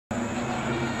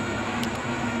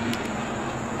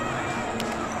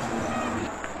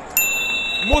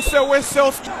Musa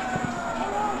whistles.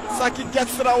 Saki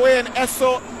gets it away and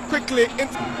Esso quickly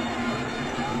into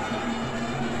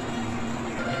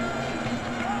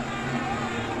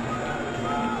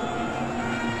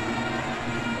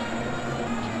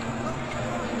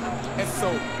Esso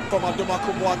from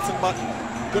Adomako Watson, but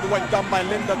good work done by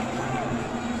Linda.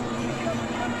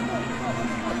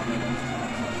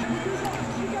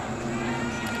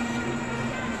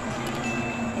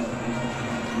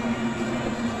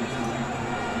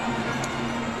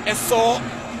 Esso.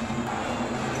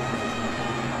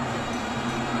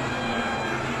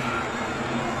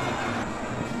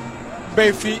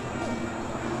 Bayfi.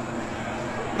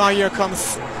 Now here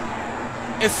comes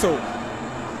Esso.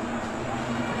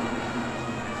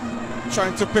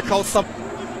 Trying to pick out some.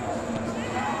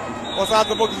 Was out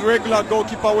the box regular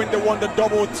goalkeeper when they won the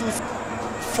double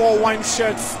 2-4 wine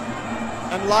shirts.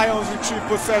 And Lions retrieve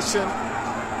possession.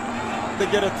 They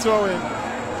get a throw in.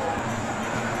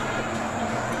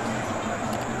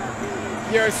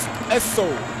 Here's Esso.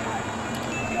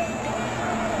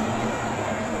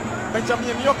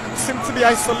 Benjamin York seemed to be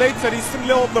isolated. He seemed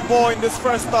little of the ball in this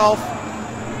first half,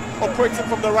 operating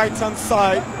from the right hand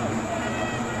side.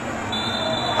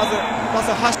 That's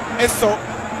a hash. Esso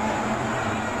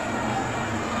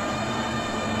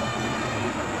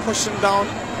pushing down.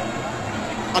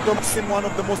 I don't see one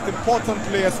of the most important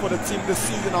players for the team this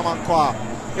season, Amankwa.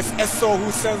 It's Esso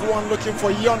who sends one looking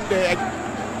for Yonde.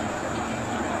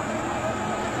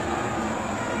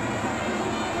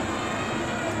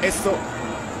 Esso,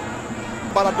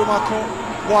 Baladomako,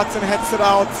 Watson heads it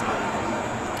out,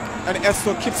 and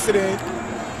Esso keeps it in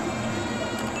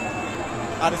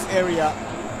at his area.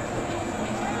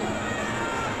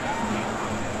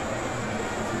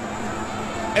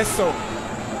 Esso,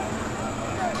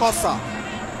 Kosa,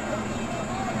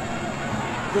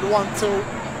 good 1-2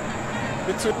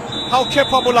 between. How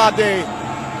capable are they?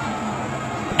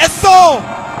 Esso,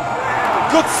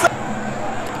 good save.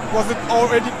 Was it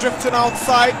already drifting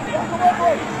outside?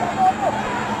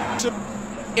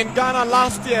 In Ghana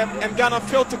last year, and Ghana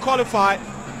failed to qualify.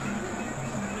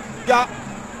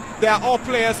 They are all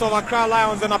players of Accra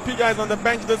Lions, and Apiga is on the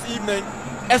bench this evening.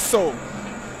 Esso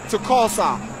to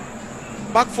Kosa.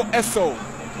 Back for Esso.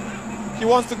 He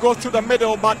wants to go through the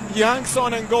middle, but he hangs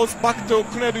on and goes back to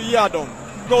Kunedu Yadon.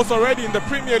 Goes already in the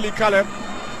Premier League, Caleb.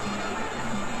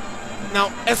 Now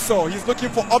Esso, he's looking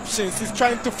for options. He's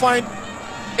trying to find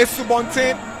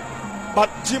Esubontin, but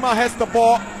Jima has the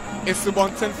ball.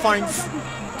 Esubontin finds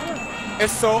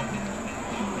Esso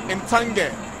in Tange.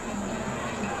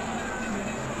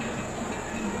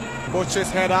 Boche's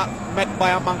header met by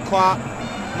Amankwa.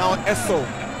 Now Esso.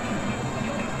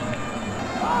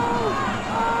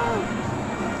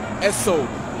 Esso.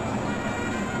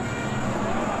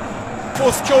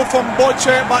 Full skill from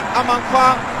Boche, but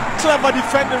Amankwa clever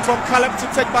defending from Caleb to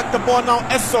take back the ball. Now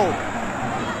Esso.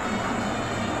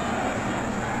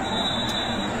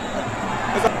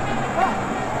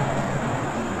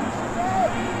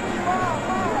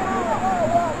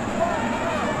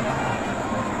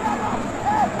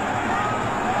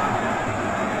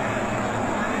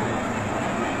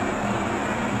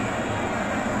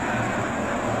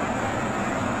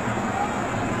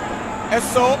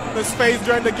 Esso, the space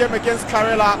during the game against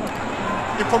Karela.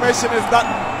 Information is that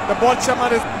the ball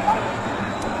chairman is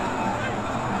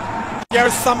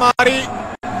here's Samari.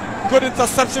 Good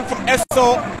interception from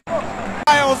Esso.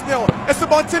 Lions nil.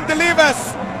 Esubontin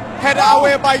delivers. Header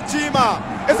away by Jima.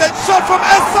 It's a shot from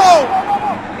Esso.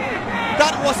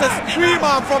 That was a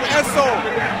screamer from Esso.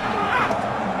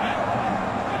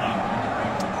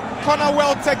 Corner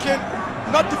well taken.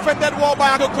 Not defended well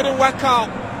by Ado, couldn't work out.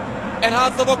 And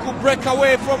Hazava could break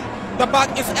away from the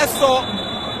back. Is Esso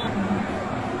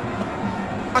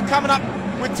are coming up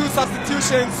with 2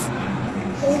 substitutions.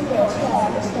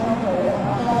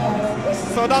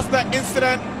 So that's the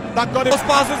incident that got it.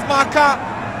 Passes marker.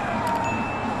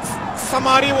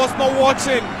 Samari was not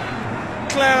watching.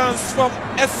 Clearance from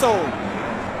Esso.